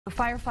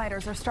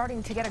Firefighters are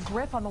starting to get a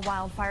grip on the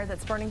wildfire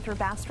that's burning through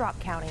Bastrop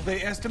County.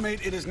 They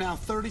estimate it is now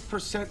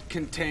 30%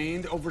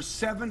 contained. Over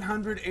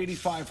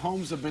 785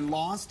 homes have been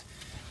lost.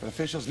 But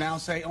officials now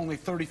say only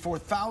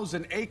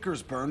 34,000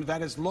 acres burned.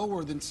 That is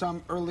lower than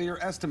some earlier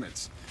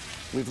estimates.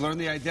 We've learned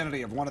the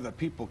identity of one of the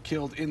people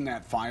killed in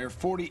that fire,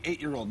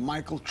 48-year-old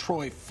Michael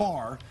Troy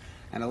Farr,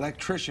 an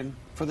electrician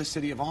for the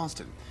city of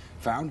Austin,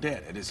 found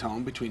dead at his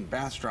home between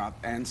Bastrop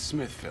and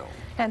Smithville.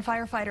 And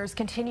firefighters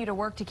continue to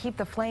work to keep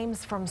the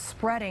flames from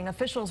spreading.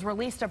 Officials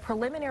released a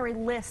preliminary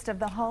list of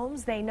the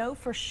homes they know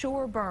for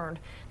sure burned.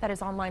 That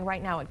is online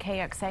right now at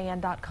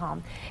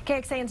KXAN.com.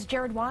 KXAN's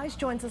Jared Wise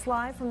joins us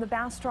live from the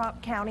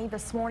Bastrop County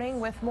this morning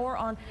with more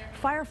on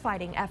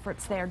firefighting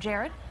efforts there.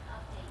 Jared?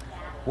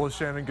 Well,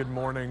 Shannon, good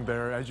morning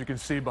there. As you can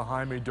see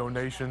behind me,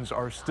 donations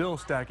are still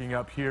stacking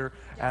up here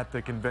at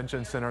the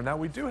convention center. Now,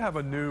 we do have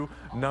a new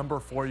number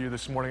for you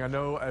this morning. I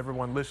know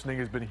everyone listening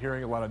has been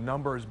hearing a lot of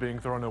numbers being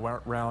thrown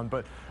around,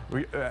 but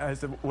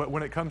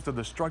when it comes to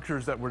the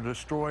structures that were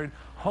destroyed,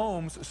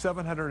 homes,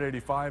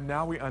 785.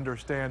 Now we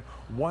understand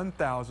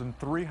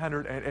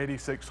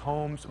 1,386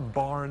 homes,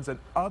 barns, and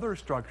other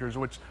structures,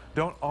 which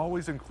don't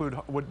also include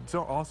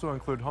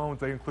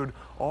homes. They include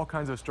all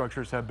kinds of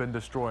structures have been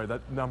destroyed.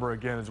 That number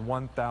again is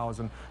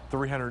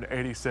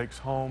 1,386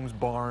 homes,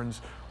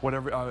 barns,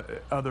 whatever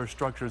other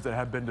structures that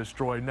have been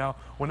destroyed. Now,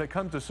 when it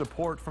comes to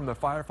support from the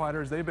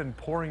firefighters, they've been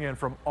pouring in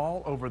from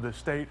all over the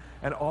state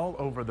and all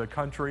over the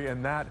country,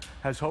 and that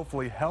has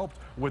hopefully helped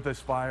with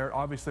this fire.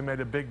 Obviously made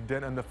a big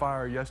dent in the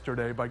fire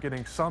yesterday by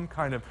getting some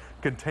kind of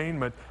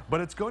containment, but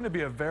it's going to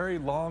be a very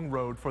long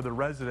road for the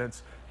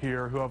residents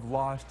here who have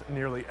lost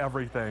nearly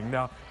everything.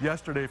 Now,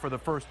 yesterday, for the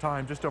first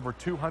time, just over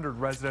 200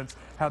 residents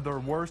had their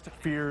worst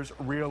fears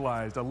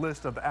realized. A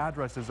list of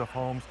addresses of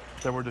homes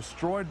that were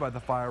destroyed by the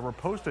fire were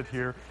posted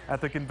here at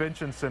the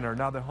convention center.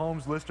 Now, the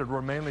homes listed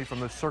were mainly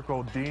from the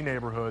Circle D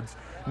neighborhoods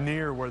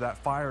near where that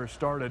fire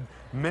started.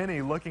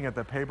 Many, looking at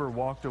the paper,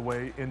 walked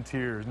away in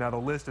tears. Now, the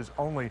list is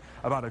only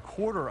about a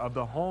quarter of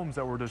the homes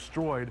that were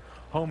destroyed.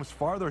 Homes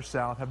farther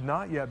south have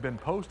not yet been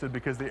posted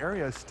because the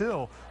area is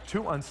still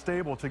too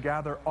unstable to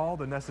gather all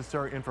the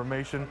necessary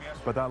information,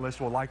 but that list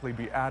will likely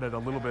be added a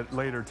little bit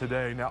later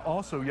today. Now,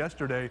 also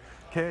yesterday,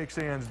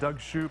 KXAN's Doug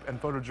Shoup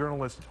and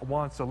photojournalist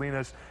Juan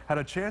Salinas had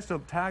a chance to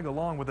tag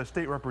along with a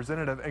state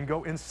representative and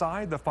go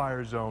inside the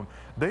fire zone.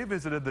 They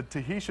visited the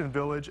Tahitian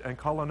Village and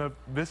Colonna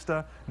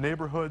Vista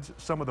neighborhoods,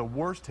 some of the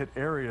worst hit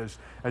areas.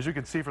 As you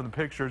can see from the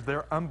pictures,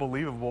 they're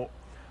unbelievable.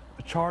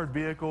 Charred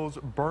vehicles,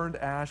 burned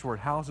ash where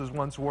houses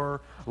once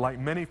were. Like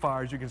many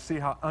fires, you can see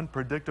how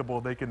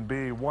unpredictable they can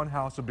be. One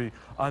house would be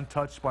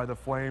untouched by the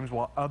flames,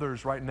 while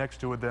others right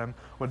next to them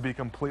would be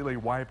completely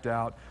wiped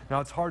out. Now,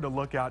 it's hard to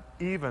look out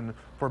even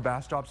for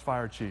Bastrop's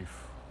fire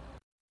chief.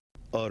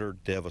 Utter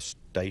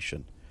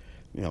devastation.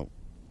 You know,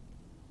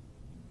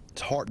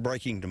 it's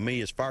heartbreaking to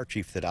me as fire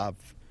chief that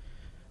I've,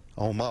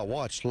 on my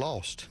watch,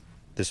 lost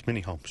this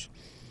many homes.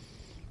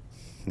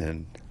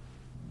 And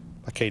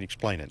I can't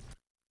explain it.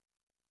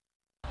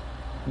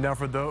 Now,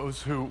 for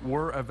those who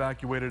were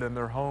evacuated and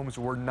their homes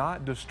were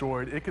not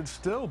destroyed, it could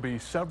still be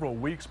several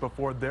weeks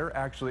before they're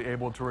actually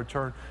able to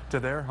return to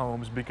their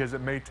homes because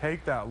it may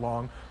take that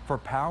long for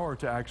power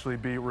to actually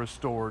be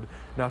restored.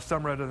 Now,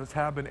 some residents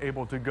have been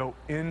able to go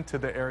into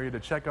the area to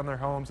check on their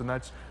homes, and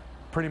that's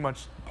pretty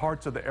much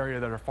parts of the area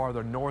that are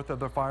farther north of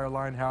the fire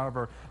line.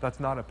 However, that's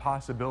not a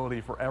possibility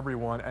for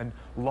everyone, and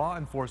law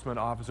enforcement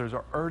officers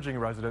are urging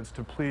residents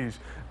to please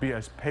be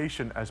as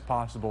patient as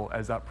possible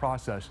as that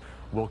process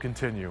will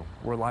continue.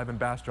 We're live in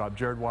Bastrop.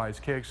 Jared Wise,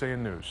 KXAN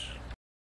News.